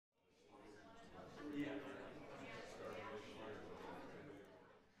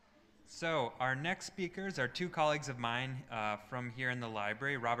So our next speakers are two colleagues of mine from here in the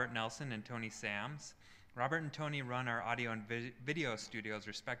library, Robert Nelson and Tony Sams. Robert and Tony run our audio and video studios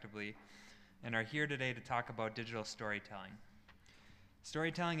respectively and are here today to talk about digital storytelling.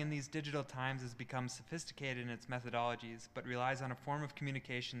 Storytelling in these digital times has become sophisticated in its methodologies, but relies on a form of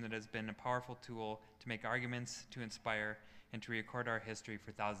communication that has been a powerful tool to make arguments, to inspire, and to record our history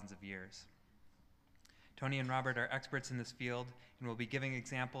for thousands of years. Tony and Robert are experts in this field and will be giving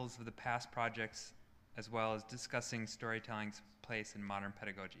examples of the past projects as well as discussing storytelling's place in modern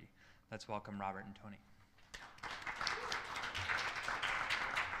pedagogy. Let's welcome Robert and Tony.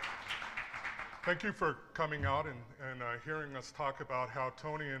 Thank you for coming out and hearing us talk about how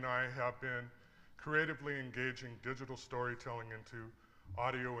Tony and I have been creatively engaging digital storytelling into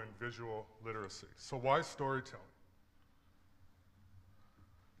audio and visual literacy. So why storytelling?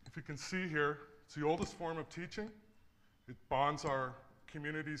 If you can see here, it's the oldest form of teaching. It bonds our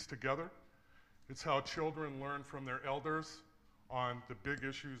communities together. It's how children learn from their elders on the big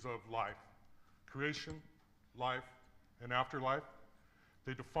issues of life: creation, life, and afterlife.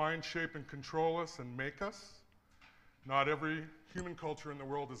 They define, shape, and control us and make us. Not every human culture in the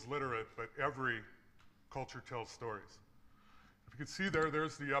world is literate, but every culture tells stories. If you can see there,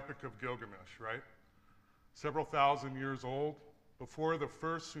 there's the Epic of Gilgamesh, right? Several thousand years old. Before the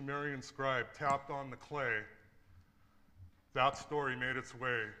first Sumerian scribe tapped on the clay, that story made its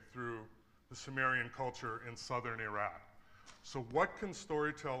way through the Sumerian culture in southern Iraq. So what can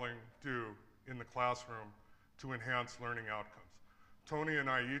storytelling do in the classroom to enhance learning outcomes? Tony and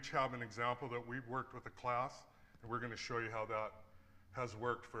I each have an example that we've worked with a class, and we're going to show you how that has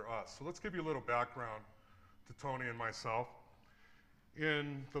worked for us. So let's give you a little background to Tony and myself.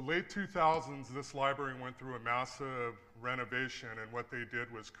 In the late 2000s, this library went through a massive renovation, and what they did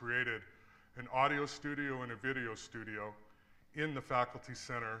was created an audio studio and a video studio in the faculty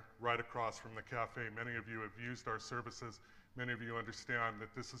center right across from the cafe. Many of you have used our services. Many of you understand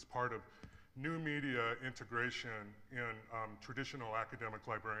that this is part of new media integration in traditional academic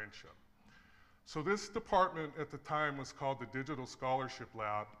librarianship. So this department at the time was called the Digital Scholarship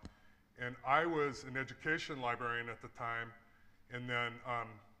Lab, and I was an education librarian at the time, and then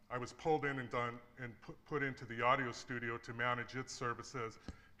I was pulled in and put into the audio studio to manage its services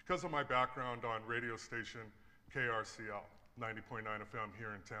because of my background on radio station KRCL, 90.9 FM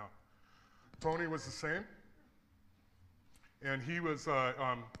here in town. Tony was the same, and he was,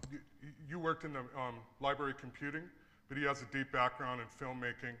 you worked in the library computing, but he has a deep background in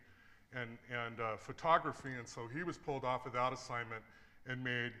filmmaking and photography, and so he was pulled off of that assignment and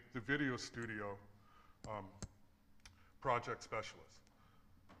made the video studio project specialist.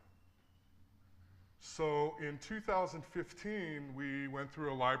 So in 2015, we went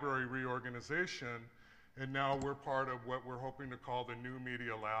through a library reorganization, and now we're part of what we're hoping to call the New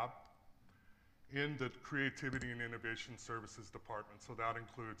Media Lab in the Creativity and Innovation Services Department. So that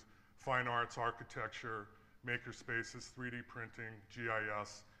includes fine arts, architecture, maker spaces, 3D printing,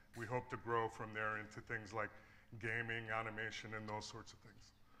 GIS. We hope to grow from there into things like gaming, animation, and those sorts of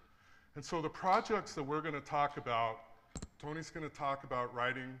things. And so the projects that we're going to talk about, Tony's going to talk about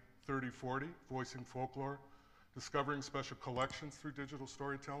writing 3040, voicing folklore, discovering special collections through digital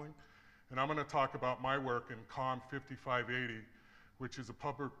storytelling, and I'm going to talk about my work in COM 5580, which is a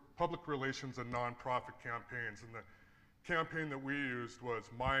public relations and nonprofit campaigns. And the campaign that we used was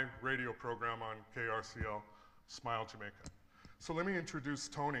my radio program on KRCL, Smile Jamaica. So let me introduce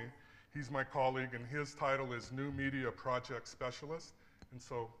Tony. He's my colleague, and his title is New Media Project Specialist. And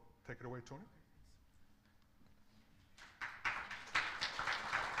so take it away, Tony.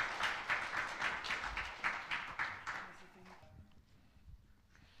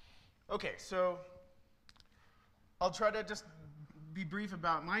 Okay, so I'll try to just be brief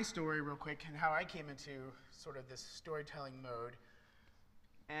about my story real quick and how I came into sort of this storytelling mode.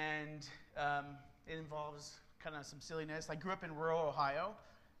 And it involves kind of some silliness. I grew up in rural Ohio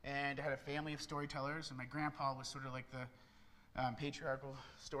and had a family of storytellers, and my grandpa was sort of like the patriarchal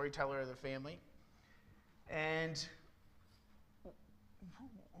storyteller of the family. And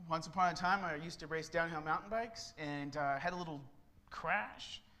once upon a time, I used to race downhill mountain bikes and had a little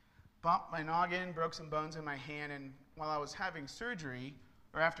crash. Bumped my noggin, broke some bones in my hand, and while I was having surgery,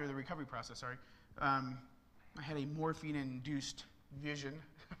 or after the recovery process, sorry, I had a morphine-induced vision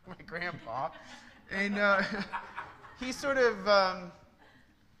of my grandpa. And he sort of,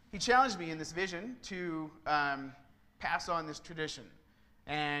 he challenged me in this vision to pass on this tradition.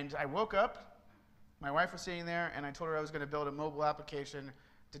 And I woke up, my wife was sitting there, and I told her I was going to build a mobile application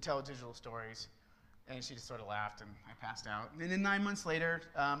to tell digital stories. And she just sort of laughed, and I passed out. And then 9 months later,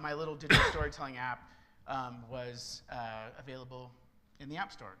 my little digital storytelling app was available in the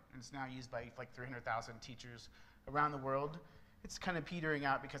App Store. And it's now used by like 300,000 teachers around the world. It's kind of petering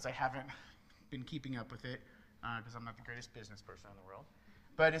out because I haven't been keeping up with it because I'm not the greatest business person in the world.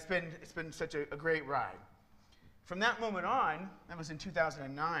 But it's been such a great ride. From that moment on, that was in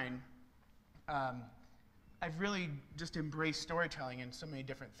 2009, I've really just embraced storytelling in so many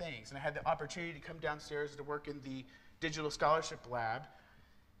different things. And I had the opportunity to come downstairs to work in the Digital Scholarship Lab.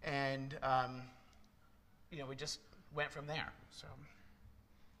 And we just went from there. So,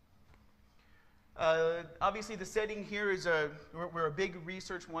 obviously, the setting here is we're a big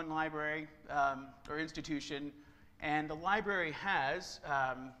Research One library or institution, and the library has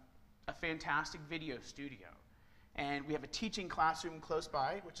a fantastic video studio. And we have a teaching classroom close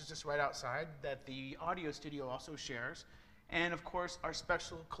by, which is just right outside, that the audio studio also shares. And of course, our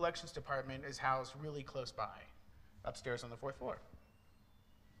special collections department is housed really close by, upstairs on the 4th floor.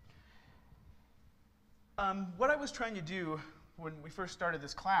 What I was trying to do when we first started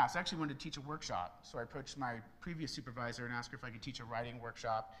this class, I actually wanted to teach a workshop. So I approached my previous supervisor and asked her if I could teach a writing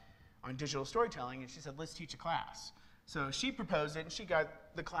workshop on digital storytelling, and she said, let's teach a class. So she proposed it, and she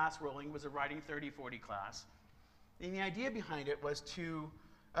got the class rolling. It was a Writing 30/40 class. And the idea behind it was to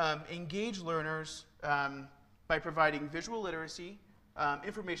engage learners by providing visual literacy,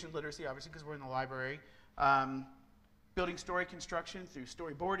 information literacy, obviously, because we're in the library, building story construction through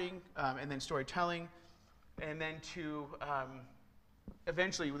storyboarding, and then storytelling, and then to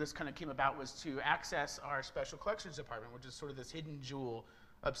eventually, what this kind of came about was to access our special collections department, which is sort of this hidden jewel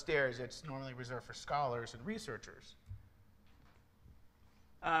upstairs. It's normally reserved for scholars and researchers.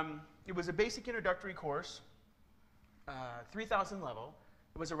 It was a basic introductory course, 3,000 level.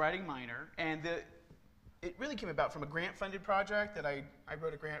 It was a writing minor, and it really came about from a grant-funded project that I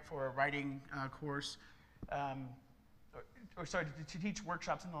wrote a grant for a writing course, to teach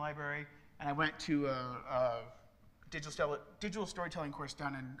workshops in the library, and I went to a digital storytelling course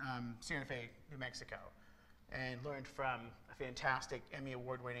down in Santa Fe, New Mexico, and learned from a fantastic Emmy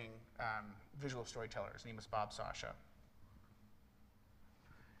Award-winning visual storyteller. His name was Bob Sasha.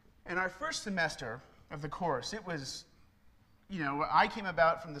 In our first semester of the course, it was, I came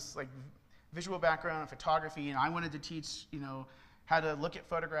about from this visual background in photography, and I wanted to teach, how to look at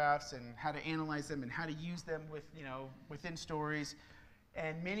photographs and how to analyze them and how to use them within stories.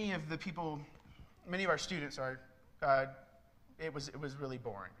 And many of our students it was really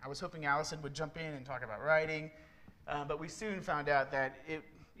boring. I was hoping Allison would jump in and talk about writing, but we soon found out that it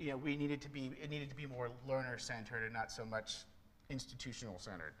needed to be more learner-centered and not so much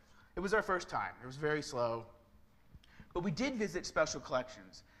institutional-centered. It was our first time. It was very slow. But we did visit special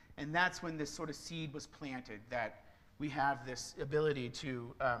collections, and that's when this sort of seed was planted, that we have this ability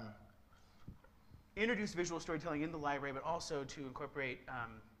to introduce visual storytelling in the library, but also to incorporate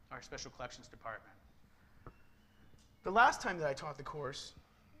our special collections department. The last time that I taught the course,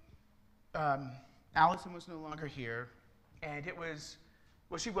 Allison was no longer here, and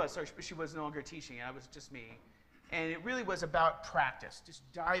she was no longer teaching, and it was just me. And it really was about practice. Just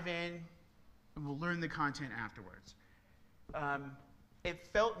dive in, and we'll learn the content afterwards. It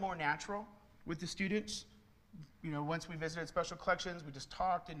felt more natural with the students. Once we visited special collections, we just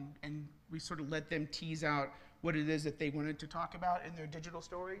talked, and we sort of let them tease out what it is that they wanted to talk about in their digital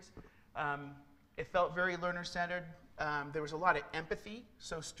stories. It felt very learner-centered. There was a lot of empathy,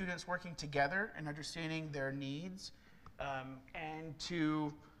 so students working together and understanding their needs, and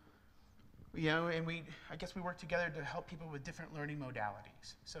to, I guess we worked together to help people with different learning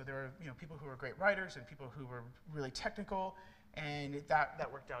modalities. So there were, people who were great writers and people who were really technical, and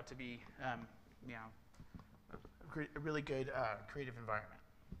that worked out to be, a really good creative environment.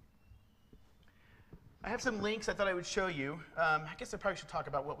 I have some links I thought I would show you. I guess I probably should talk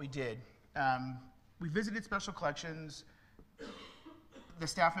about what we did. We visited special collections. The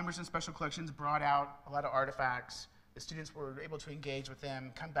staff members in special collections brought out a lot of artifacts. The students were able to engage with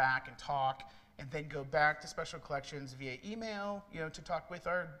them, come back and talk, and then go back to special collections via email, to talk with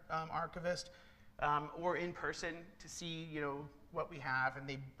our archivist, or in person to see, what we have, and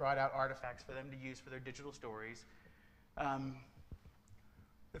they brought out artifacts for them to use for their digital stories.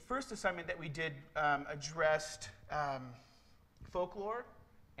 The first assignment that we did addressed folklore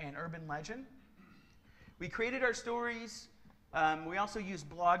and urban legend. We created our stories. We also used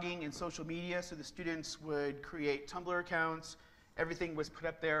blogging and social media, so the students would create Tumblr accounts. Everything was put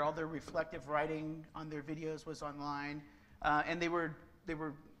up there. All their reflective writing on their videos was online, and they were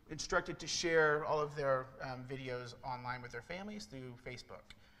instructed to share all of their videos online with their families through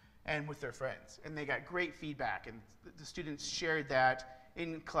Facebook and with their friends. And they got great feedback, and the students shared that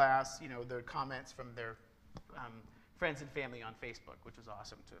in class, their comments from their friends and family on Facebook, which was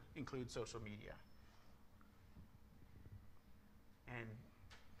awesome to include social media. And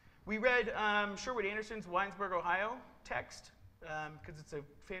we read Sherwood Anderson's Winesburg, Ohio text, because it's a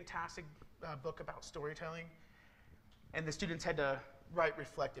fantastic book about storytelling. And the students had to write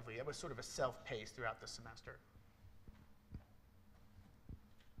reflectively. That was sort of a self-pace throughout the semester.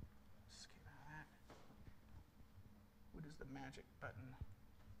 Skip out of that. What is the magic button?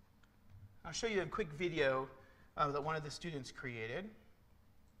 I'll show you a quick video that one of the students created.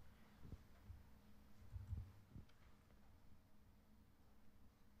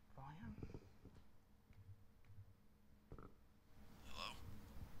 Volume. Hello?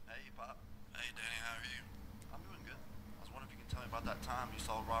 Hey, Pop. Hey, Danny, how are you? I'm doing good. I was wondering if you can tell me about that time you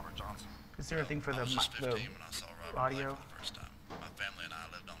saw Robert Johnson. Is there a thing for I the, was just 15 when I saw Robert play audio? for the first time. My family and I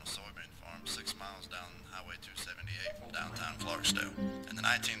lived on a soybean farm 6 miles down Highway 278 from downtown Clarksdale. In the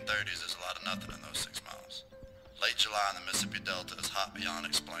 1930s, there's a lot of nothing in those 6 miles. Late July in the Mississippi Delta is hot beyond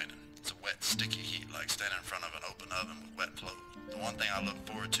explaining. It's a wet, sticky heat like standing in front of an open oven with wet clothes. The one thing I looked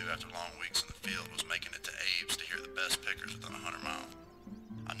forward to after long weeks in the field was making it to Abe's to hear the best pickers within 100 miles.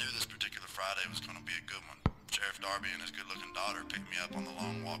 I knew this particular Friday was going to be a good one. Sheriff Darby and his good-looking daughter picked me up on the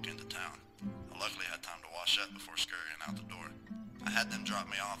long walk into town. I luckily had time to wash up before scurrying out the door. I had them drop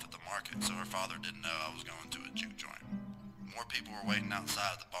me off at the market so her father didn't know I was going to a juke joint. More people were waiting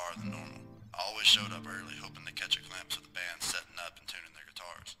outside at the bar than normal. I always showed up early, hoping to catch a glimpse of the band setting up and tuning their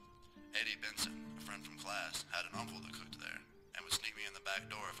guitars. Eddie Benson, a friend from class, had an uncle that cooked there, and would sneak me in the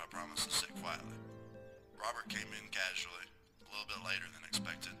back door if I promised to sit quietly. Robert came in casually, a little bit later than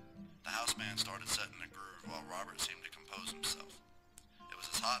expected. The house band started setting a groove while Robert seemed to compose himself. It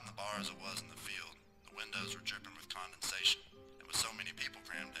was as hot in the bar as it was in the field. The windows were dripping with condensation, and with so many people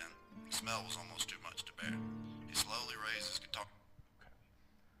crammed in, the smell was almost too much to bear. He slowly raised his guitar.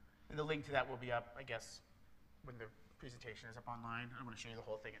 And the link to that will be up, I guess, when the presentation is up online. I don't want to show you the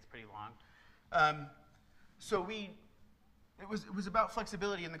whole thing, it's pretty long. It was about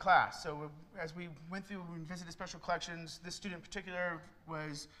flexibility in the class. So as we went through and visited special collections, this student in particular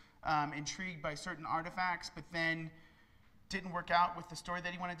was intrigued by certain artifacts, but then didn't work out with the story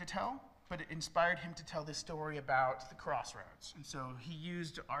that he wanted to tell, but it inspired him to tell this story about the crossroads. And so he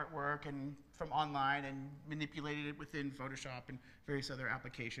used artwork and from online and manipulated it within Photoshop and various other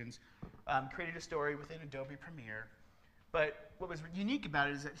applications, created a story within Adobe Premiere. But what was unique about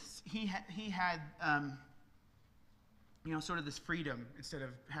it is that he had sort of this freedom instead of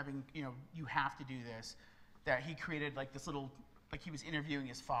having, you have to do this, that he created like this little, like he was interviewing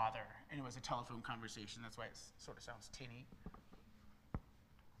his father, and it was a telephone conversation. That's why it sort of sounds tinny.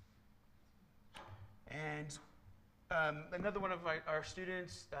 And another one of our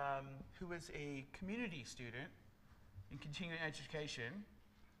students, who was a community student in continuing education,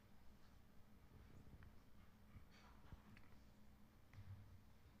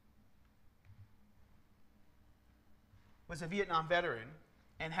 was a Vietnam veteran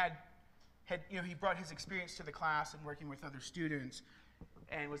and he brought his experience to the class and working with other students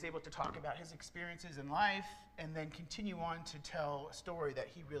and was able to talk about his experiences in life and then continue on to tell a story that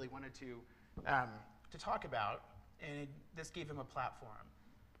he really wanted to talk about, and this gave him a platform.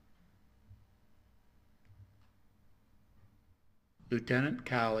 Lieutenant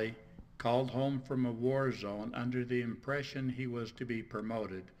Cowley called home from a war zone under the impression he was to be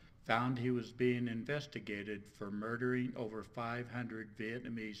promoted, found he was being investigated for murdering over 500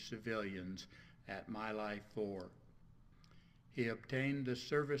 Vietnamese civilians at My Lai 4. He obtained the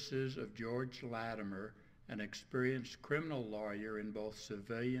services of George Latimer, an experienced criminal lawyer in both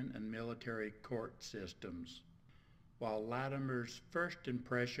civilian and military court systems. While Latimer's first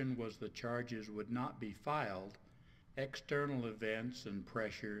impression was the charges would not be filed, external events and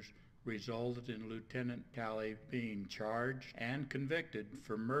pressures resulted in Lieutenant Cowley being charged and convicted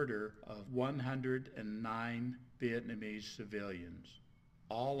for murder of 109 Vietnamese civilians.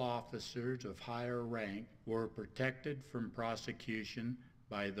 All officers of higher rank were protected from prosecution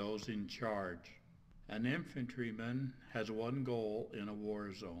by those in charge. An infantryman has one goal in a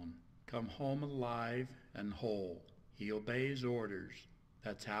war zone: come home alive and whole. He obeys orders.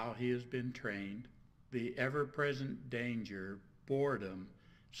 That's how he has been trained. The ever-present danger, boredom,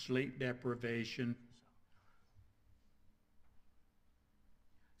 sleep deprivation.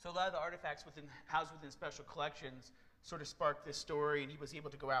 So a lot of the artifacts housed within special collections sort of sparked this story, and he was able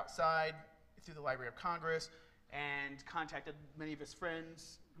to go outside through the Library of Congress and contacted many of his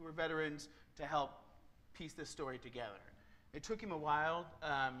friends who were veterans to help piece this story together. It took him a while,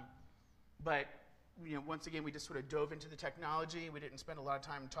 but once again, we just sort of dove into the technology. We didn't spend a lot of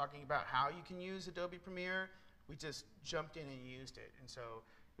time talking about how you can use Adobe Premiere. We just jumped in and used it. And so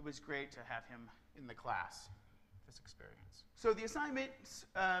it was great to have him in the class, this experience. So the assignments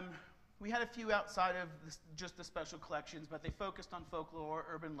We had a few outside of just the special collections, but they focused on folklore,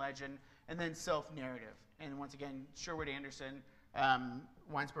 urban legend, and then self-narrative. And once again, Sherwood Anderson,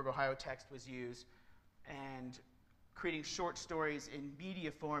 Winesburg, Ohio text was used, and creating short stories in media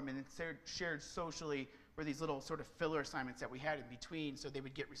form and shared socially were these little sort of filler assignments that we had in between, so they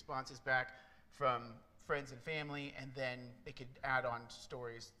would get responses back from friends and family, and then they could add on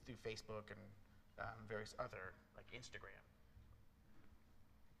stories through Facebook and various other, like Instagram.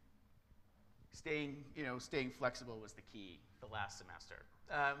 Staying flexible was the key the last semester.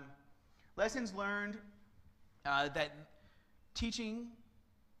 Lessons learned that teaching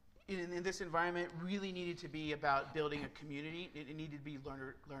in this environment really needed to be about building a community. It needed to be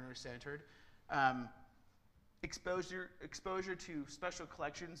learner-centered. Exposure to special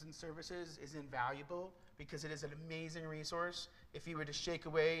collections and services is invaluable because it is an amazing resource. If you were to shake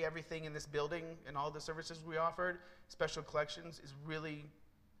away everything in this building and all the services we offered, special collections is really,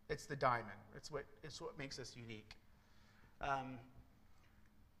 it's the diamond. It's what makes us unique.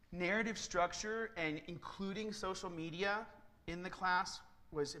 Narrative structure and including social media in the class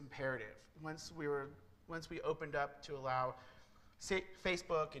was imperative. Once we opened up to allow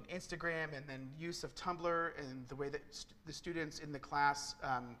Facebook and Instagram, and then use of Tumblr, and the way that the students in the class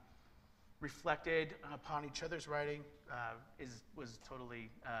reflected upon each other's writing was totally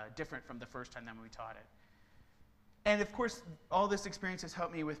different from the first time that we taught it. And of course, all this experience has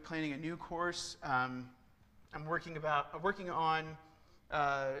helped me with planning a new course. I'm working on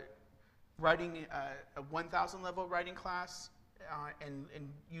writing a 1,000 level writing class, and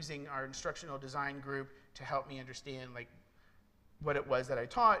using our instructional design group to help me understand what it was that I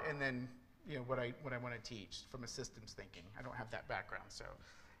taught, and then what I want to teach from a systems thinking. I don't have that background, so.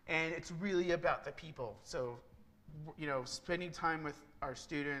 And it's really about the people. So, spending time with our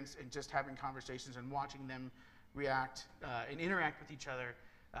students and just having conversations and watching them react and interact with each other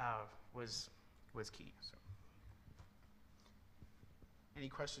was key. So. Any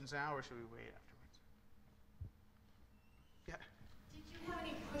questions now, or should we wait afterwards? Yeah. Did you have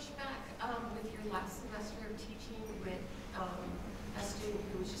any pushback with your last semester of teaching with a student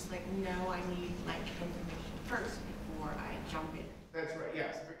who was just like, no, I need information first before I jump in? That's right.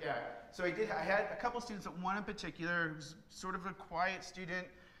 Yes. Yeah. So I had a couple students, but one in particular who was sort of a quiet student,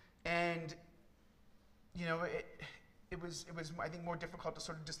 and it was I think more difficult to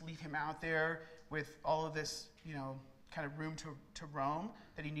sort of just leave him out there with all of this kind of room to roam,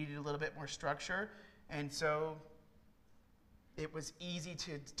 that he needed a little bit more structure. And so it was easy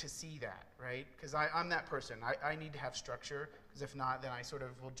to see that, right? Because I'm that person. I need to have structure, because if not, then I sort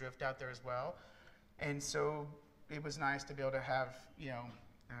of will drift out there as well. And so it was nice to be able to have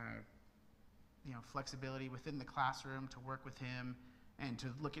flexibility within the classroom, to work with him and to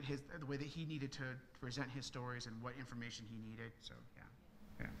look at the way that he needed to present his stories and what information he needed. So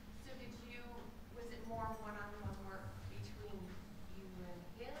yeah. So was it more one-on-one work between you and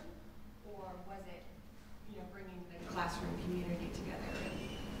him, or was it bringing the classroom community together and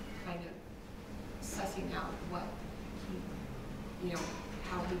kind of sussing out what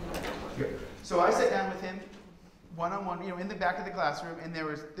how he wanted to work? So I sat down with him one-on-one, in the back of the classroom, and there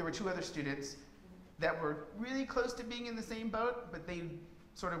were two other students that were really close to being in the same boat, but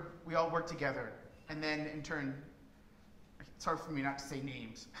we all worked together. And then in turn, it's hard for me not to say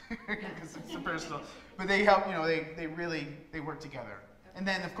names because it's so personal, but they helped, they worked together. And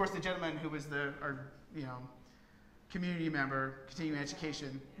then of course the gentleman who was our community member, continuing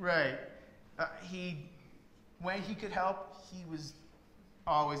education, right? When he could help, he was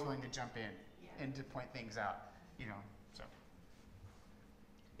always willing to jump in and to point things out, so.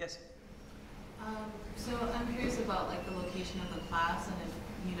 Yes? So I'm curious about the location of the class, and if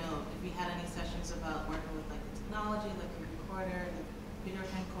we had any sessions about working with the technology, the recorder, the video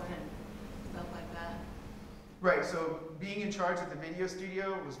camcorder, and stuff like that. Right. So being in charge of the video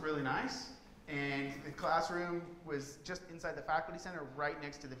studio was really nice, and the classroom was just inside the faculty center, right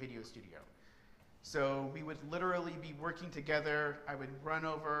next to the video studio. So we would literally be working together. I would run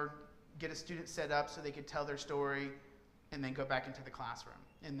over, get a student set up so they could tell their story, and then go back into the classroom.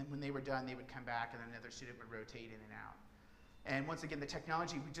 And then when they were done, they would come back, and another student would rotate in and out. And once again, the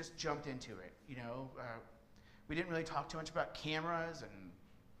technology, we just jumped into it. We didn't really talk too much about cameras and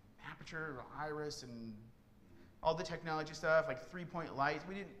aperture or iris and all the technology stuff, like 3-point lights.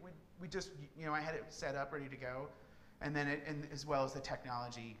 We just, I had it set up, ready to go. And then, and as well as the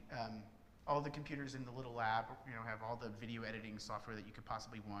technology, all the computers in the little lab, have all the video editing software that you could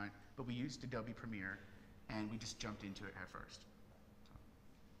possibly want. But we used Adobe Premiere, and we just jumped into it head first. So,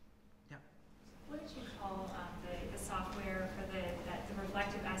 yeah. What did you call the software for the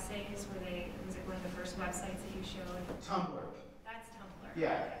reflective essays? Was it one of the first websites that you showed? Tumblr. That's Tumblr. Yeah.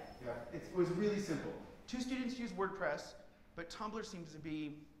 Okay. Yeah, it was really simple. 2 students use WordPress, but Tumblr seems to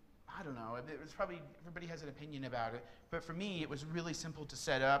be, I don't know, it was probably, everybody has an opinion about it, but for me, it was really simple to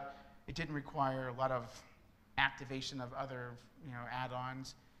set up. It didn't require a lot of activation of other,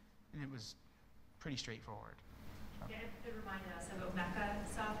 add-ons, and it was pretty straightforward. Yeah, it reminded us of Omeka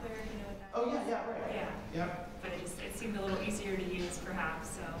software, you know what that Oh, is? yeah, right. Yeah. Yep. But it seemed a little easier to use perhaps,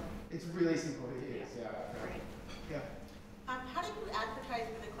 so. It's really simple to use, yeah. Right. Yeah. How did you advertise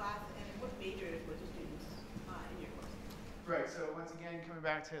for the class, and what majors were the students in your course? Right, so once again, coming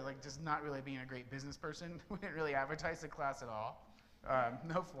back to just not really being a great business person, we didn't really advertise the class at all.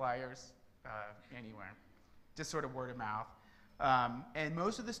 No flyers anywhere, just sort of word of mouth. And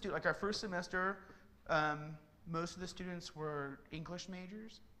most of the students, our first semester, most of the students were English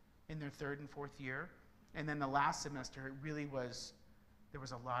majors in their 3rd and 4th year. And then the last semester, it really was, there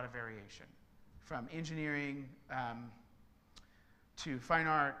was a lot of variation from engineering to fine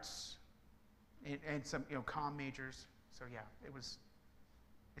arts and some, comm majors. So yeah,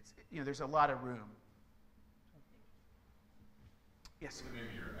 there's a lot of room. Yes? What's the name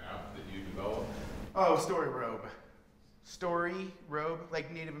of your app that you developed? Oh, Story Robe. Story Robe,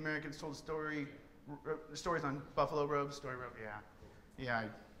 like Native Americans told stories on buffalo robes. Story Robe, yeah.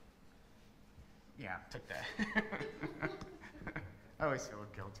 Yeah, took that. I always feel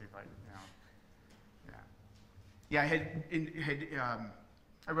guilty, but yeah.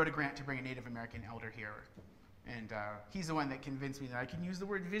 I wrote a grant to bring a Native American elder here, and he's the one that convinced me that I can use the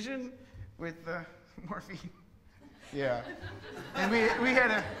word vision with morphine. Yeah, and we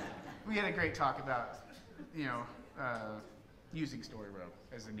had a great talk about using Story Robe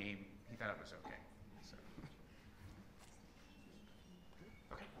as a name. He thought it was okay. So.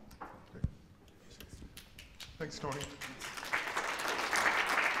 Okay. Thanks, Tony.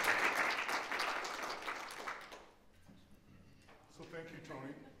 So thank you,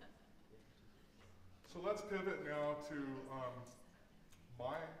 Tony. So let's pivot now to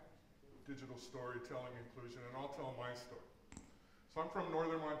my digital storytelling inclusion, and I'll tell my story. So I'm from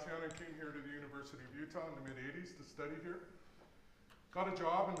northern Montana, came here to the University of Utah in the mid-'80s to study here. Got a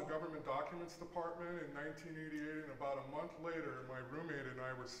job in the government documents department in 1988, and about a month later, my roommate and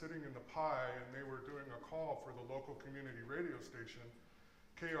I were sitting in the Pi, and they were doing a call for the local community radio station,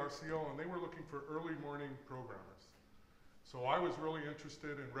 KRCL, and they were looking for early morning programmers. So I was really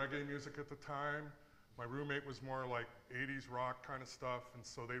interested in reggae music at the time. My roommate was more like 80s rock kind of stuff, and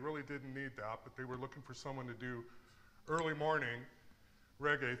so they really didn't need that, but they were looking for someone to do early morning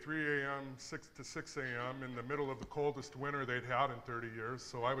reggae, 3 a.m., 6 to 6 a.m. in the middle of the coldest winter they'd had in 30 years.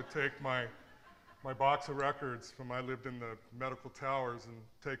 So I would take my box of records from, I lived in the medical towers, and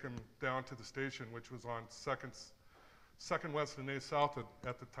take them down to the station, which was on Second West and A South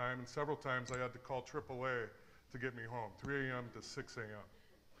at the time, and several times I had to call AAA to get me home, 3 a.m. to 6 a.m.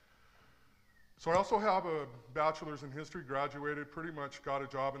 So I also have a bachelor's in history, graduated, pretty much got a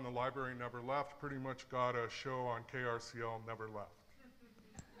job in the library, never left, pretty much got a show on KRCL, never left.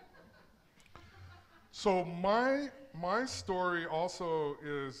 So my story also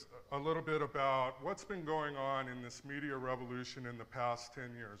is a little bit about what's been going on in this media revolution in the past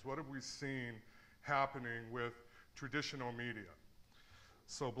 10 years. What have we seen happening with traditional media?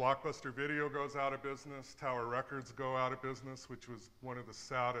 So Blockbuster Video goes out of business, Tower Records go out of business, which was one of the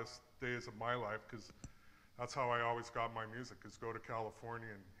saddest days of my life, because that's how I always got my music, is go to California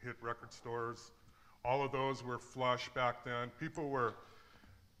and hit record stores. All of those were flush back then. People were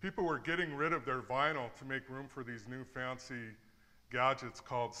getting rid of their vinyl to make room for these new fancy gadgets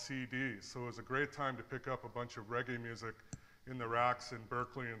called CDs. So it was a great time to pick up a bunch of reggae music in the racks in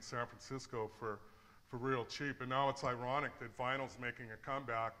Berkeley and San Francisco for real cheap. And now it's ironic that vinyl's making a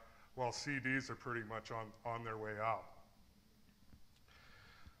comeback while CDs are pretty much on their way out.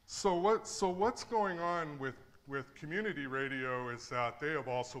 So what's going on with community radio is that they have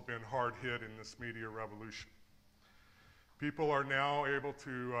also been hard hit in this media revolution. People are now able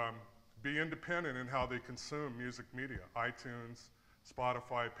to be independent in how they consume music media, iTunes,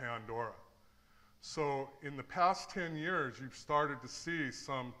 Spotify, Pandora. So in the past 10 years, you've started to see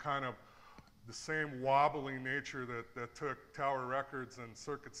some kind of the same wobbly nature that took Tower Records and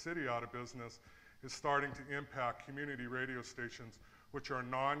Circuit City out of business is starting to impact community radio stations, which are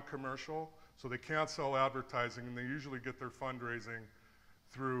non-commercial, so they can't sell advertising, and they usually get their fundraising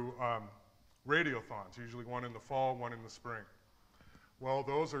through radiothons, usually one in the fall, one in the spring. Well,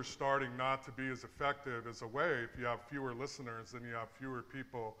 those are starting not to be as effective as a way. If you have fewer listeners, then you have fewer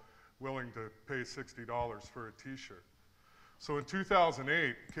people willing to pay $60 for a t-shirt. So in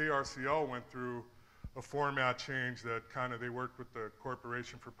 2008, KRCL went through a format change that they worked with the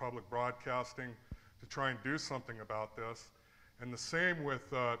Corporation for Public Broadcasting to try and do something about this. And the same with,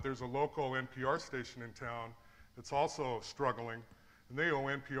 there's a local NPR station in town that's also struggling, and they owe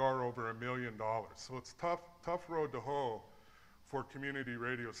NPR over $1 million. So it's tough road to hoe for community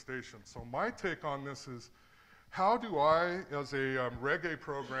radio stations. So my take on this is, how do I, as a reggae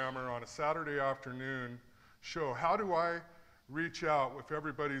programmer on a Saturday afternoon show, how do I reach out if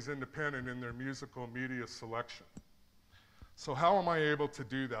everybody's independent in their musical media selection? So how am I able to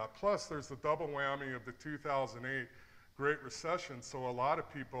do that? Plus, there's the double whammy of the 2008 Great Recession, so a lot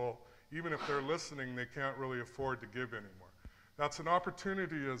of people, even if they're listening, they can't really afford to give anymore. That's an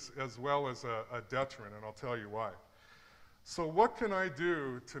opportunity as well as a detriment, and I'll tell you why. So what can I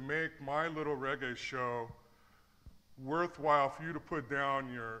do to make my little reggae show worthwhile for you to put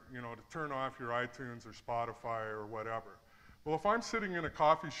down your, to turn off your iTunes or Spotify or whatever? Well, if I'm sitting in a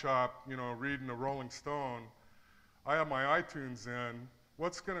coffee shop, reading a Rolling Stone, I have my iTunes in,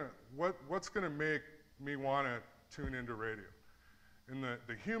 what's gonna make me want to tune into radio? And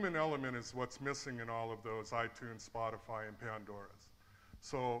the human element is what's missing in all of those iTunes, Spotify, and Pandoras.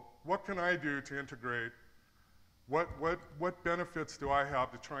 So what can I do to integrate? What benefits do I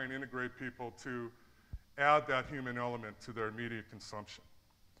have to try and integrate people to add that human element to their media consumption?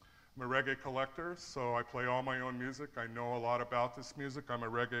 I'm a reggae collector, so I play all my own music. I know a lot about this music. I'm a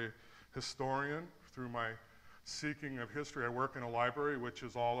reggae historian through my seeking of history. I work in a library, which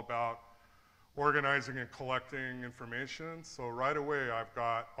is all about organizing and collecting information. So right away, I've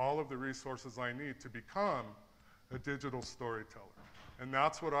got all of the resources I need to become a digital storyteller. And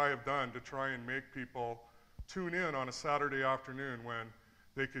that's what I have done to try and make people tune in on a Saturday afternoon when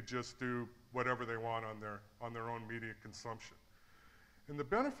they could just do whatever they want on their own media consumption. And the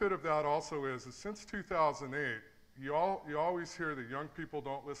benefit of that also is since 2008, you always hear that young people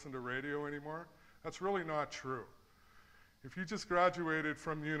don't listen to radio anymore. That's really not true. If you just graduated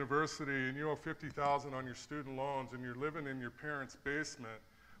from the university and you owe $50,000 on your student loans and you're living in your parents' basement,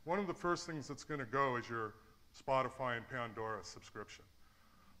 one of the first things that's going to go is your Spotify and Pandora subscription.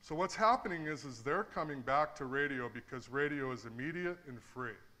 So what's happening is they're coming back to radio because radio is immediate and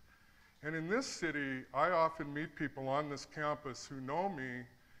free. And in this city, I often meet people on this campus who know me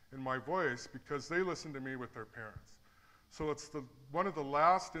and my voice because they listen to me with their parents. So it's one of the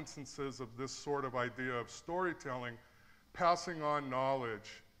last instances of this sort of idea of storytelling, passing on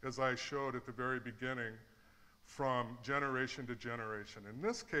knowledge, as I showed at the very beginning, from generation to generation. In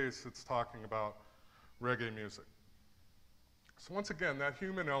this case, it's talking about reggae music. So once again, that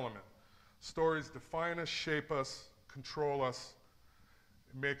human element. Stories define us, shape us, control us,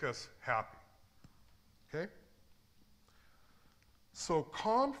 make us happy. Okay? So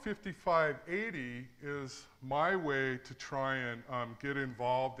COM 5580 is my way to try and get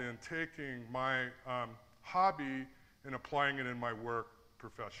involved in taking my hobby and applying it in my work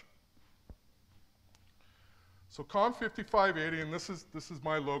profession. So COM 5580, and this is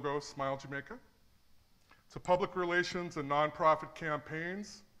my logo, Smile Jamaica. It's a public relations and nonprofit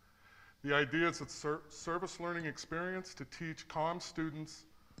campaigns. The idea is it's a service learning experience to teach COM students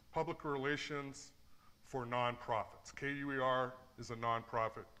public relations for nonprofits. KUER is a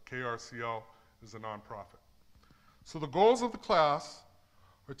nonprofit. KRCL is a nonprofit. So the goals of the class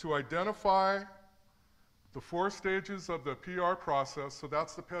are to identify the 4 stages of the PR process. So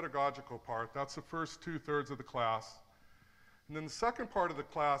that's the pedagogical part. That's the first 2/3 of the class. And then the second part of the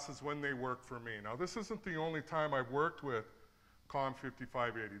class is when they work for me. Now, this isn't the only time I've worked with COM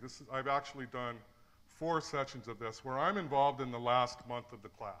 5580. I've actually done 4 sessions of this where I'm involved in the last month of the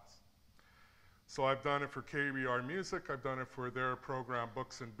class. So I've done it for KUER Music. I've done it for their program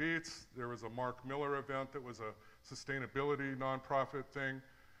Books and Beats. There was a Mark Miller event that was a sustainability nonprofit thing.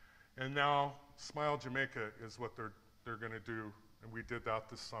 And now Smile Jamaica is what they're going to do, and we did that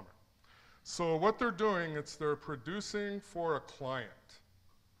this summer. So what they're doing, they're producing for a client.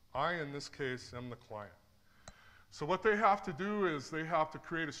 I, in this case, am the client. So what they have to do is they have to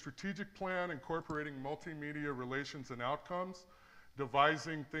create a strategic plan incorporating multimedia relations and outcomes,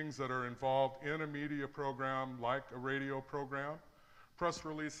 devising things that are involved in a media program like a radio program, press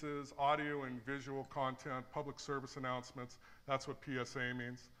releases, audio and visual content, public service announcements. That's what PSA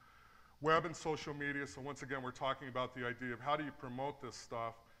means. Web and social media. So once again, we're talking about the idea of how do you promote this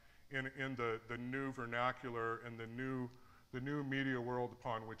stuff in the new vernacular and the new media world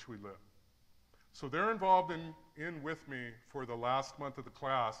upon which we live. So they're involved in with me for the last month of the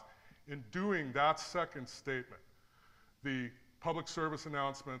class in doing that second statement, the public service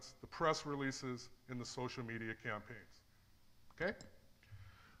announcements, the press releases, and the social media campaigns. Okay?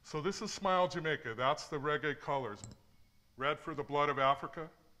 So this is Smile Jamaica. That's the reggae colors. Red for the blood of Africa,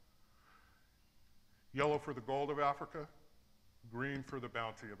 yellow for the gold of Africa, green for the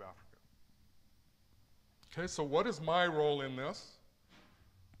bounty of Africa. Okay, so what is my role in this?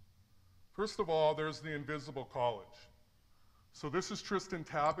 First of all, there's the Invisible College. So this is Tristan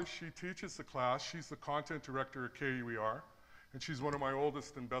Tabish. She teaches the class. She's the content director at KUER, and she's one of my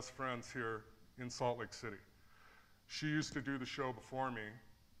oldest and best friends here in Salt Lake City. She used to do the show before me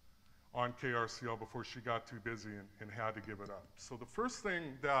on KRCL before she got too busy and had to give it up. So the first thing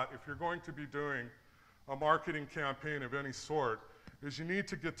that, if you're going to be doing a marketing campaign of any sort, is you need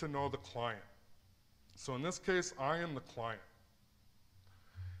to get to know the client. So in this case, I am the client.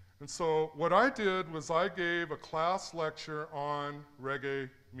 And so what I did was I gave a class lecture on reggae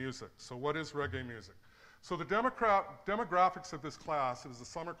music. So what is reggae music? So the demographics of this class, it was a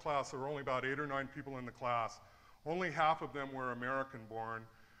summer class, there were only about 8 or 9 people in the class. Only half of them were American born.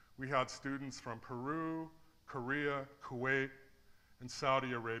 We had students from Peru, Korea, Kuwait, and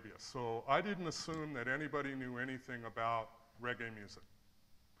Saudi Arabia. So I didn't assume that anybody knew anything about reggae music.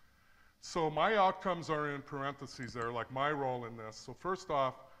 So my outcomes are in parentheses there, like my role in this. So first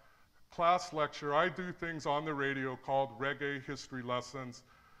off, class lecture, I do things on the radio called reggae history lessons,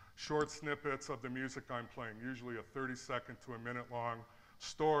 short snippets of the music I'm playing, usually a 30-second to a minute-long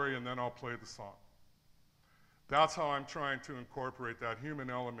story, and then I'll play the song. That's how I'm trying to incorporate that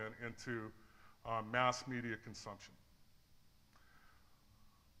human element into mass media consumption.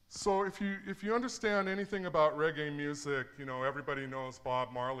 So if you understand anything about reggae music, you know, everybody knows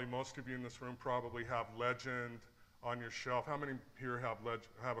Bob Marley. Most of you in this room probably have Legend on your shelf. How many here have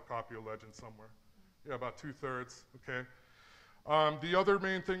a copy of Legend somewhere? Yeah, about 2/3, okay. The other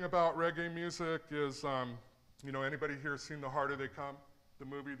main thing about reggae music is, you know, anybody here seen The Harder They Come, the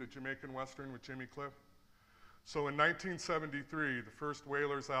movie, the Jamaican Western with Jimmy Cliff? So in 1973, the first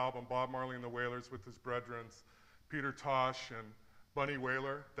Wailers album, Bob Marley and the Wailers with his brethren, Peter Tosh and Bunny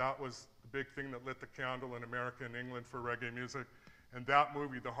Wailer, that was the big thing that lit the candle in America and England for reggae music. And that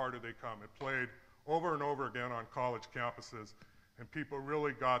movie, The Harder They Come, it played over and over again on college campuses, and people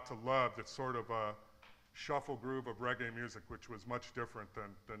really got to love that sort of a shuffle groove of reggae music, which was much different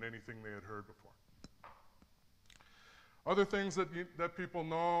than anything they had heard before. Other things that people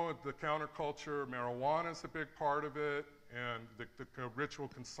know, the counterculture, marijuana is a big part of it, and the ritual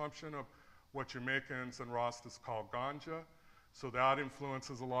consumption of what Jamaicans and Rastas call ganja. So that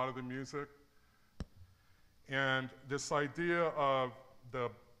influences a lot of the music. And this idea of a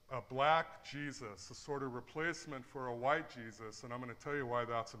black Jesus, a sort of replacement for a white Jesus, and I'm going to tell you why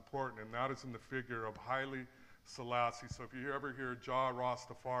that's important, and that is in the figure of Haile Selassie. So if you ever hear Jah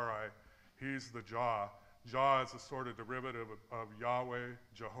Rastafari, he's the Jah. Jah is a sort of derivative of Yahweh,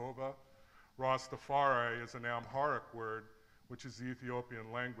 Jehovah. Rastafari is an Amharic word, which is the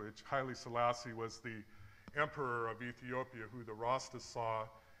Ethiopian language. Haile Selassie was the emperor of Ethiopia, who the Rastas saw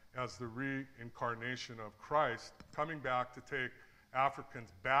as the reincarnation of Christ, coming back to take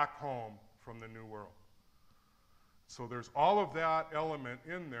Africans back home from the New World. So there's all of that element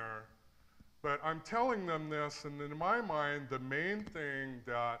in there, but I'm telling them this, and in my mind, the main thing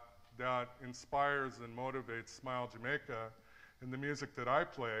that inspires and motivates Smile Jamaica and the music that I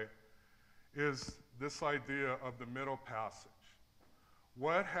play is this idea of the middle passage.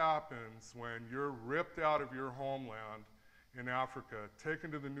 What happens when you're ripped out of your homeland in Africa,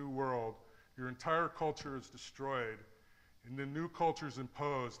 taken to the New World, your entire culture is destroyed, and the new culture is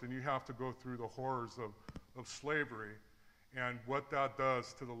imposed, and you have to go through the horrors of slavery, and what that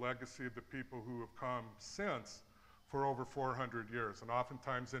does to the legacy of the people who have come since for over 400 years. And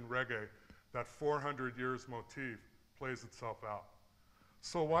oftentimes in reggae, that 400 years motif plays itself out.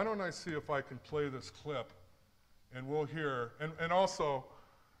 So why don't I see if I can play this clip, and we'll hear, and also,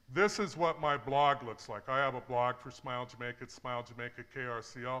 this is what my blog looks like. I have a blog for Smile Jamaica. It's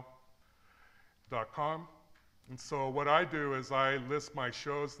smiljamaicakrcl.com. And so what I do is I list my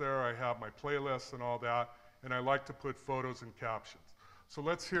shows there. I have my playlists and all that, and I like to put photos and captions. So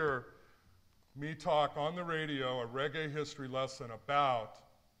let's hear me talk on the radio, a reggae history lesson about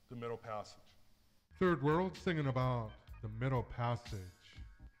the Middle Passage. Third World, singing about the Middle Passage.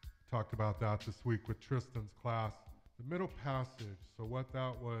 Talked about that this week with Tristan's class. The Middle Passage, so what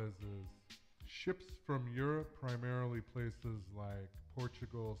that was is ships from Europe, primarily places like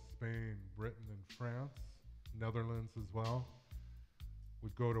Portugal, Spain, Britain, and France, Netherlands as well,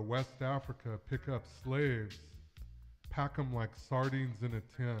 would go to West Africa, pick up slaves, pack them like sardines in a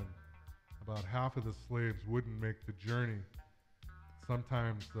tin. About half of the slaves wouldn't make the journey.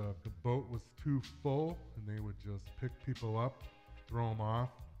 Sometimes the boat was too full, and they would just pick people up, throw them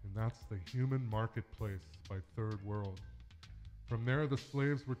off, and that's the human marketplace by Third World. From there, the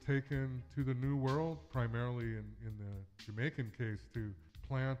slaves were taken to the New World, primarily in the Jamaican case, to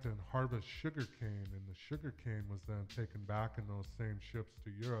plant and harvest sugarcane, and the sugarcane was then taken back in those same ships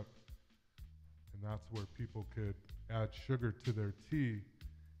to Europe. And and that's where people could add sugar to their tea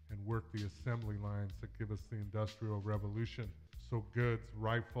and work the assembly lines that give us the Industrial Revolution. So goods,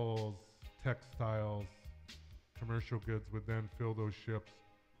 rifles, textiles, commercial goods would then fill those ships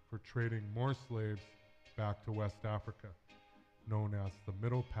for trading more slaves back to West Africa, known as the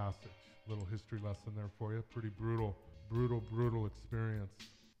Middle Passage. Little history lesson there for you. Pretty brutal, brutal, brutal experience.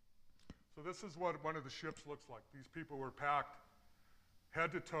 So this is what one of the ships looks like. These people were packed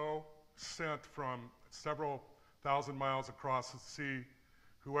head to toe, sent from several thousand miles across the sea.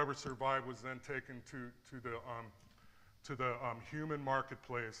 Whoever survived was then taken to the human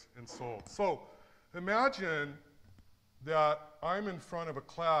marketplace and sold. So imagine that I'm in front of a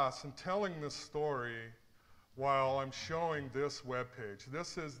class and telling this story while I'm showing this webpage.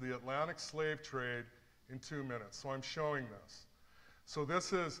 This is the Atlantic slave trade in 2 minutes. So I'm showing this. So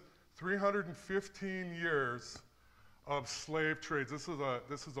this is 315 years of slave trades. This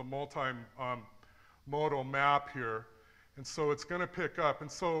is a multi-modal map here. And so it's going to pick up. And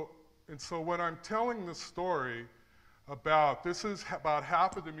so when I'm telling this story about, this is about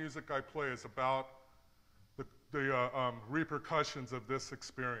half of the music I play is about the repercussions of this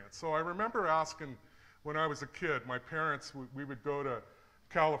experience. So I remember asking when I was a kid, my parents, we would go to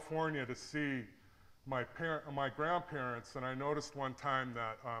California to see my grandparents, and I noticed one time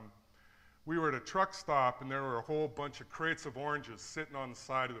that we were at a truck stop and there were a whole bunch of crates of oranges sitting on the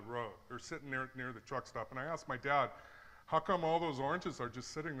side of the road, or sitting near the truck stop. And I asked my dad, how come all those oranges are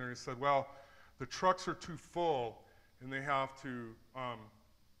just sitting there? He said, well, the trucks are too full and they have to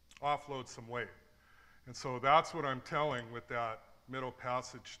offload some weight. And so that's what I'm telling with that Middle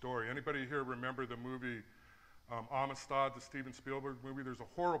Passage story. Anybody here remember the movie Amistad, the Steven Spielberg movie? There's a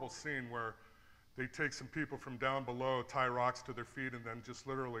horrible scene where they take some people from down below, tie rocks to their feet, and then just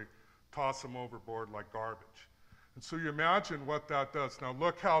literally toss them overboard like garbage. And so you imagine what that does. Now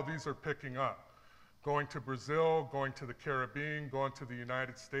look how these are picking up. Going to Brazil, going to the Caribbean, going to the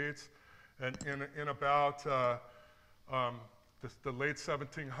United States. And in about the late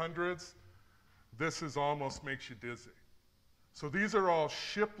 1700s, this is almost makes you dizzy. So these are all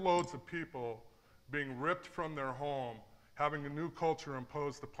shiploads of people being ripped from their home, having a new culture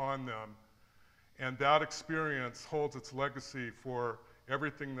imposed upon them. And that experience holds its legacy for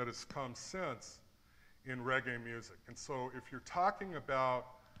everything that has come since in reggae music. And so if you're talking about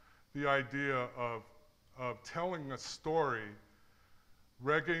the idea of telling a story,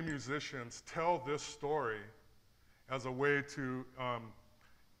 reggae musicians tell this story as a way to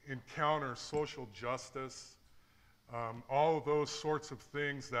encounter social justice, all of those sorts of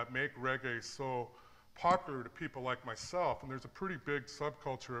things that make reggae so popular to people like myself. And there's a pretty big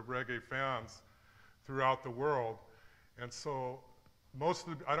subculture of reggae fans throughout the world. And so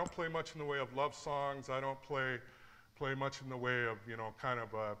I don't play much in the way of love songs. I don't play much in the way of, kind of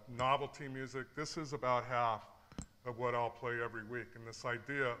novelty music. This is about half of what I'll play every week. And this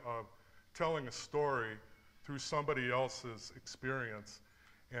idea of telling a story through somebody else's experience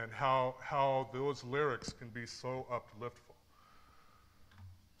and how those lyrics can be so upliftful.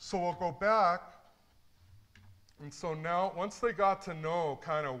 So we'll go back. And so now, once they got to know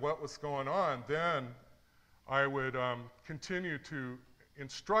kind of what was going on, then I would continue to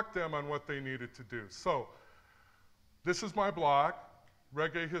instruct them on what they needed to do. So this is my blog,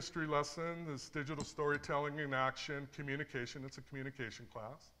 Reggae History Lesson, this digital storytelling in action, communication. It's a communication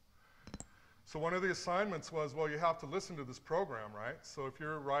class. So one of the assignments was, well, you have to listen to this program, right? So if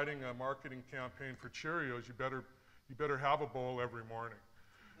you're writing a marketing campaign for Cheerios, you better have a bowl every morning.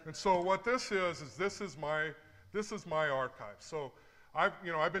 And so what this is this is my archive. So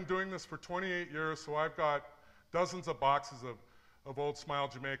I've been doing this for 28 years, so I've got dozens of boxes of old Smile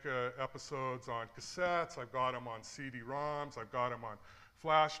Jamaica episodes on cassettes. I've got them on CD-ROMs. I've got them on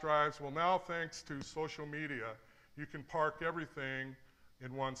flash drives. Well, now thanks to social media, you can park everything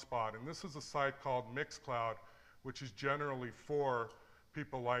in one spot. And this is a site called Mixcloud, which is generally for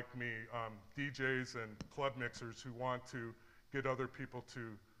people like me, DJs and club mixers who want to get other people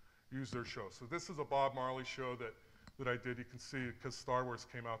to use their show. So this is a Bob Marley show that I did. You can see, because Star Wars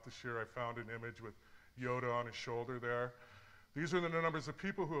came out this year, I found an image with Yoda on his shoulder there. These are the numbers of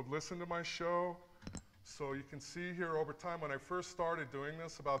people who have listened to my show. So you can see here over time, when I first started doing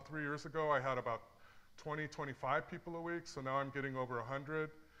this about 3 years ago, I had about 20, 25 people a week. So now I'm getting over 100.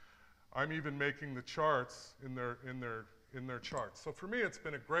 I'm even making the charts in their charts. So for me, it's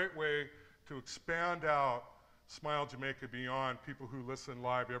been a great way to expand out Smile Jamaica beyond people who listen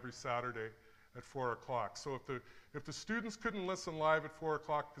live every Saturday at 4 o'clock. So if the students couldn't listen live at 4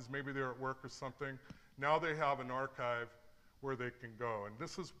 o'clock because maybe they're at work or something, now they have an archive where they can go. And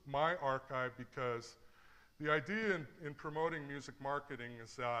this is my archive because the idea in promoting music marketing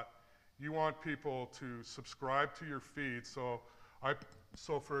is that you want people to subscribe to your feed. So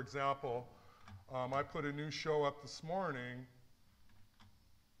for example, I put a new show up this morning,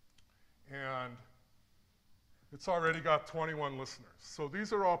 and it's already got 21 listeners. So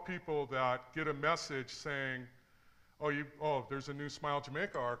these are all people that get a message saying, oh, there's a new Smile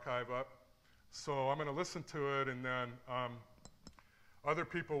Jamaica archive up, so I'm going to listen to it, and then other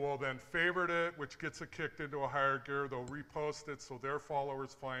people will then favorite it, which gets it kicked into a higher gear. They'll repost it so their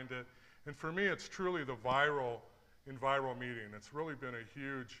followers find it. And for me, it's truly the viral media. It's really been a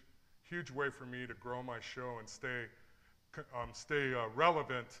huge way for me to grow my show and stay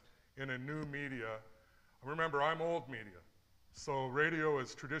relevant in a new media. Remember, I'm old media. So radio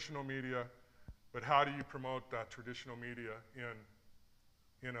is traditional media, but how do you promote that traditional media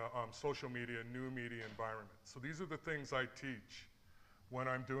in a social media, new media environment? So these are the things I teach when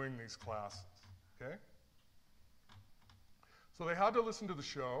I'm doing these classes, okay? So they had to listen to the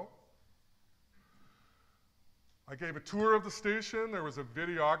show. I gave a tour of the station. There was a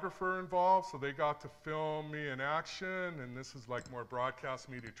videographer involved, so they got to film me in action, and this is like more broadcast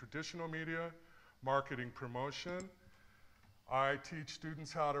media, traditional media, marketing, promotion. I teach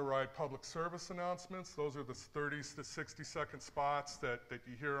students how to write public service announcements. Those are the 30 to 60-second spots that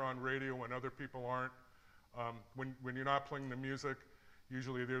you hear on radio when other people aren't. When you're not playing the music,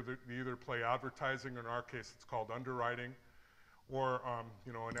 usually they either play advertising, or in our case it's called underwriting, or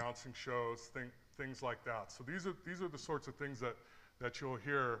announcing shows, things like that. So these are the sorts of things that you'll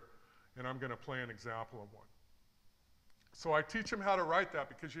hear, and I'm going to play an example of one. So I teach them how to write that,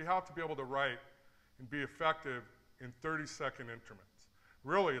 because you have to be able to write and be effective in 30-second increments.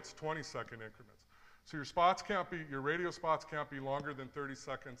 Really, it's 20-second increments. So your radio spots can't be longer than 30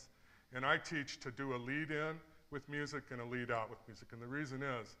 seconds, and I teach to do a lead-in with music and a lead-out with music. And the reason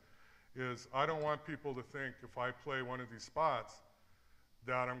is I don't want people to think if I play one of these spots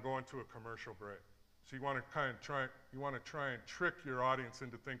that I'm going to a commercial break. So you want to try and trick your audience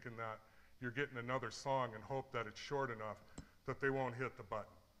into thinking that you're getting another song and hope that it's short enough that they won't hit the button.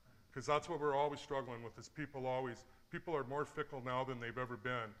 Because that's what we're always struggling with, is people are more fickle now than they've ever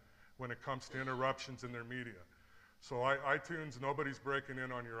been when it comes to interruptions in their media. So iTunes, nobody's breaking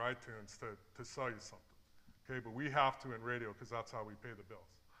in on your iTunes to sell you something. Okay, but we have to in radio, because that's how we pay the bills.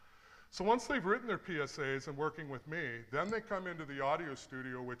 So once they've written their PSAs and working with me, then they come into the audio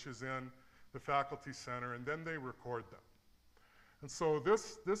studio, which is in the faculty center, and then they record them. And so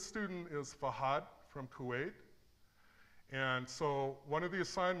this student is Fahad from Kuwait. And so one of the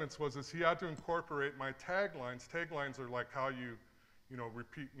assignments was he had to incorporate my taglines. Taglines are like how you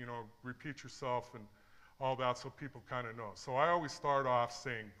repeat yourself and all that, so people kind of know. So I always start off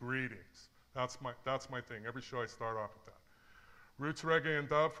saying greetings. That's my thing. Every show I start off with that. Roots Reggae and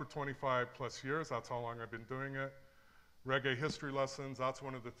Dub for 25 plus years. That's how long I've been doing it. Reggae history lessons. That's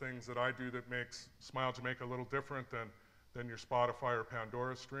one of the things that I do that makes Smile Jamaica a little different than your Spotify or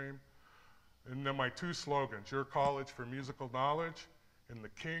Pandora stream. And then my two slogans, your college for musical knowledge, and the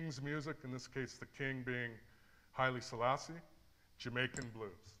King's music, in this case the King being Haile Selassie, Jamaican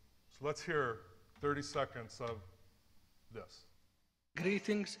blues. So let's hear 30 seconds of this.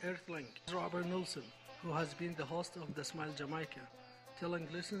 Greetings, Earthlink. Robert Nelson, who has been the host of the Smile Jamaica, telling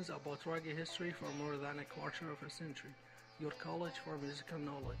listeners about reggae history for more than a quarter of a century. Your college for musical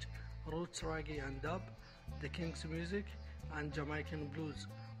knowledge, Roots Reggae and Dub, the King's music, and Jamaican blues,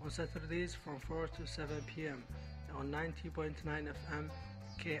 on Saturdays from 4 to 7 p.m. on 90.9 FM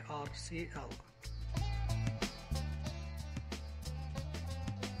KRCL.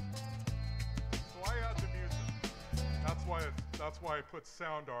 That's why I put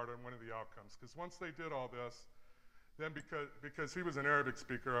sound art on one of the outcomes, because once they did all this, then because he was an Arabic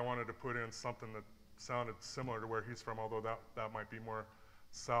speaker, I wanted to put in something that sounded similar to where he's from, although that might be more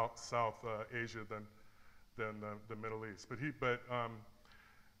South Asia than the Middle East.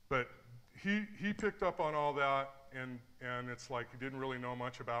 But he picked up on all that, and it's like he didn't really know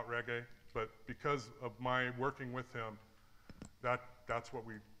much about reggae, but because of my working with him, that's what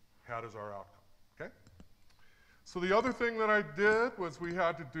we had as our outcome. Okay. So the other thing that I did was we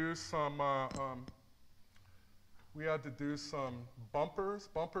had to do some bumpers.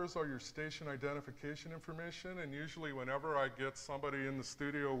 Bumpers are your station identification information, and usually whenever I get somebody in the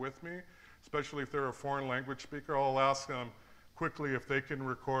studio with me, especially if they're a foreign language speaker, I'll ask them quickly if they can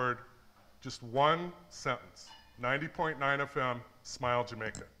record just one sentence, 90.9 FM, Smile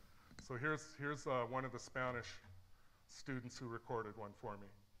Jamaica. So here's one of the Spanish students who recorded one for me.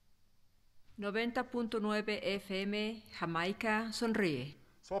 90.9 FM, Jamaica sonríe.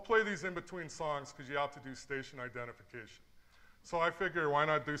 So I'll play these in between songs because you have to do station identification. So I figure why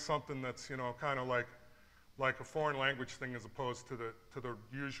not do something that's, kind of like like a foreign language thing as opposed to the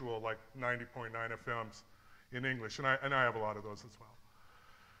usual like 90.9 FMs in English, and I have a lot of those as well.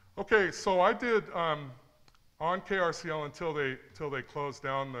 Okay, so I did on KRCL until they closed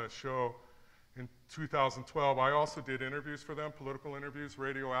down the show in 2012. I also did interviews for them, political interviews.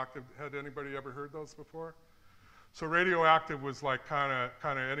 Radioactive, had anybody ever heard those before? So Radioactive was like kind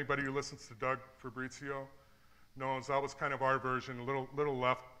of anybody who listens to Doug Fabrizio knows that was kind of our version, a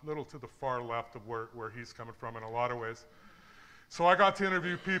little to the far left of where he's coming from in a lot of ways. So I got to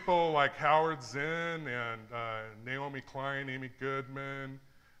interview people like Howard Zinn and Naomi Klein, Amy Goodman,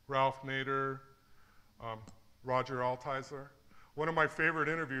 Ralph Nader, Roger Altizer. One of my favorite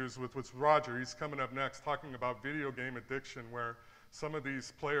interviews was Roger. He's coming up next talking about video game addiction, where some of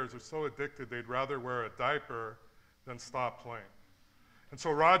these players are so addicted they'd rather wear a diaper than stop playing. And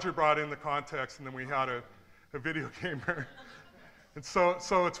so Roger brought in the context, and then we had a video gamer. And so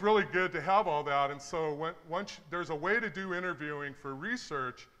it's really good to have all that. And so there's a way to do interviewing for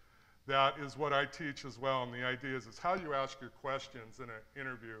research that is what I teach as well. And the idea is how you ask your questions in an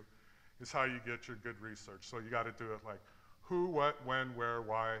interview is how you get your good research. So you got to do it like who, what, when, where,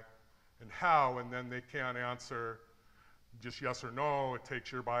 why, and how, and then they can't answer just yes or no. It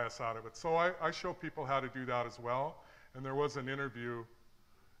takes your bias out of it. So I show people how to do that as well. And there was an interview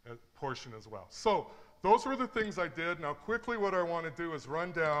portion as well. So those were the things I did. Now quickly what I want to do is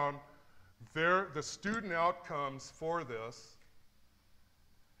run down the student outcomes for this.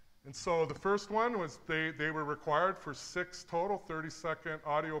 And so the first one was they were required for 6 total 30-second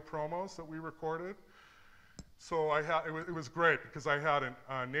audio promos that we recorded. So it was great because I had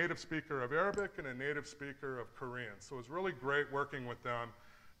a native speaker of Arabic and a native speaker of Korean. So it was really great working with them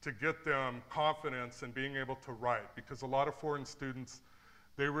to get them confidence in being able to write, because a lot of foreign students,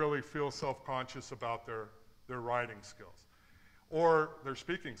 they really feel self-conscious about their writing skills or their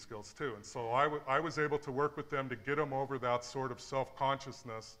speaking skills too. And so I was able to work with them to get them over that sort of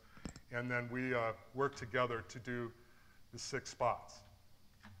self-consciousness, and then we worked together to do the 6 spots.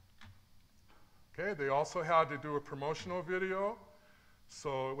 Okay, they also had to do a promotional video.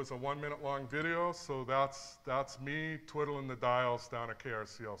 So it was a 1-minute long video. So that's me twiddling the dials down at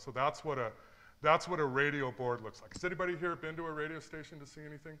KRCL. So that's what a radio board looks like. Has anybody here been to a radio station to see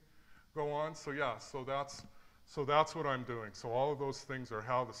anything go on? So yeah, so that's what I'm doing. So all of those things are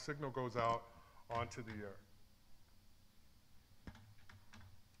how the signal goes out onto the air.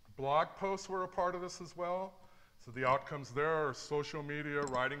 Blog posts were a part of this as well. So the outcomes there are social media,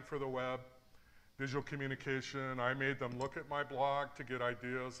 writing for the web, visual communication. I made them look at my blog to get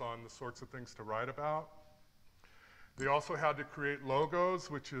ideas on the sorts of things to write about. They also had to create logos,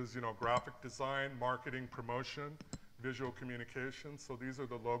 which is, graphic design, marketing, promotion, visual communication. So these are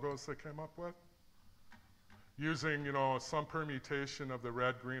the logos they came up with, using, some permutation of the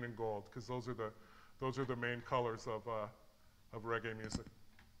red, green, and gold, because those are the main colors of reggae music.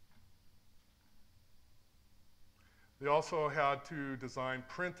 They also had to design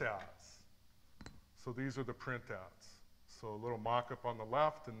print ads. So these are the print ads. So a little mock-up on the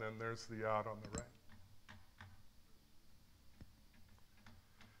left, and then there's the ad on the right.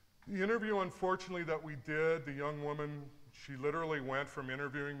 The interview, unfortunately, that we did, the young woman, she literally went from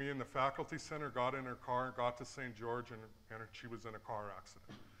interviewing me in the faculty center, got in her car, and got to St. George, and she was in a car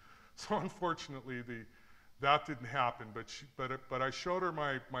accident. So unfortunately, that didn't happen. But I showed her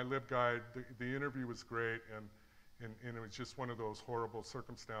my LibGuide. The interview was great, and it was just one of those horrible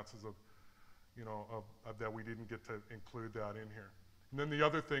circumstances of that we didn't get to include that in here. And then the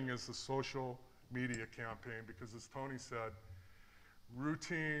other thing is the social media campaign, because as Tony said,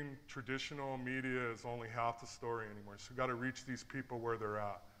 routine, traditional media is only half the story anymore. So you've got to reach these people where they're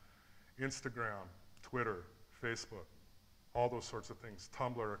at. Instagram, Twitter, Facebook, all those sorts of things,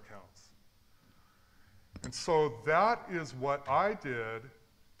 Tumblr accounts. And so that is what I did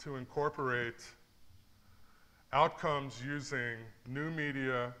to incorporate outcomes using new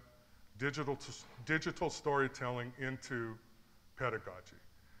media, digital storytelling into pedagogy.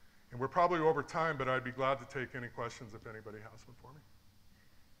 And we're probably over time, but I'd be glad to take any questions if anybody has one for me.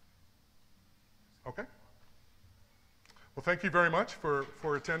 Okay? Well, thank you very much for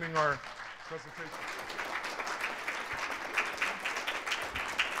attending our presentation.